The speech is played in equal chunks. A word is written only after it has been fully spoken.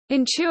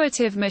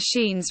Intuitive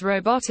Machines'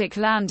 robotic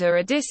lander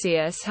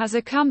Odysseus has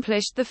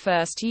accomplished the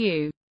first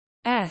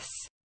U.S.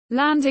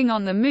 landing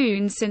on the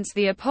Moon since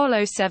the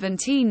Apollo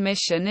 17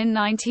 mission in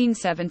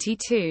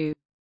 1972.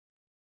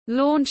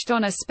 Launched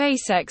on a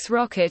SpaceX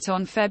rocket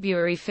on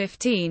February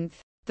 15,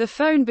 the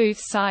phone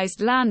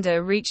booth-sized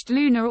lander reached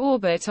lunar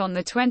orbit on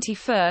the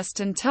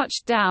 21st and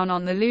touched down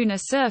on the lunar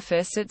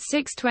surface at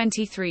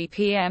 6:23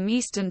 p.m.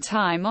 Eastern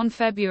Time on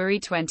February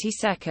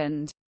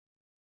 22.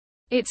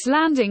 Its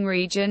landing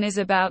region is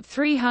about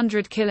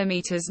 300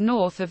 kilometers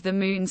north of the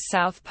Moon's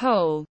south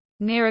pole,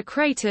 near a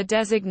crater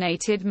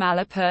designated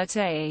Malapert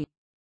A.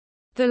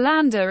 The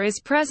lander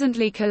is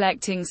presently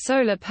collecting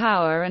solar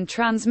power and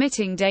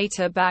transmitting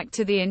data back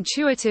to the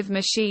Intuitive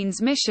Machines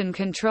Mission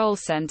Control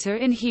Center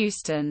in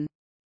Houston.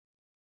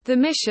 The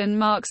mission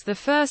marks the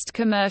first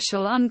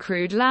commercial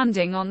uncrewed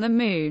landing on the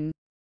Moon.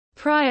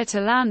 Prior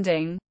to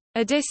landing,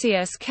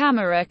 Odysseus'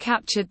 camera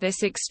captured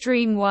this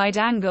extreme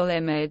wide-angle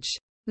image.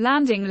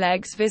 Landing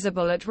legs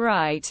visible at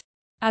right,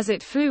 as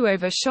it flew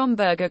over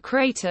Schomberger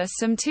crater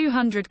some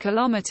 200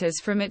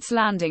 kilometers from its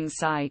landing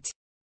site.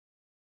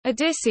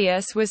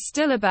 Odysseus was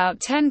still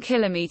about 10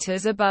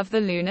 kilometers above the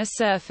lunar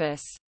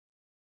surface.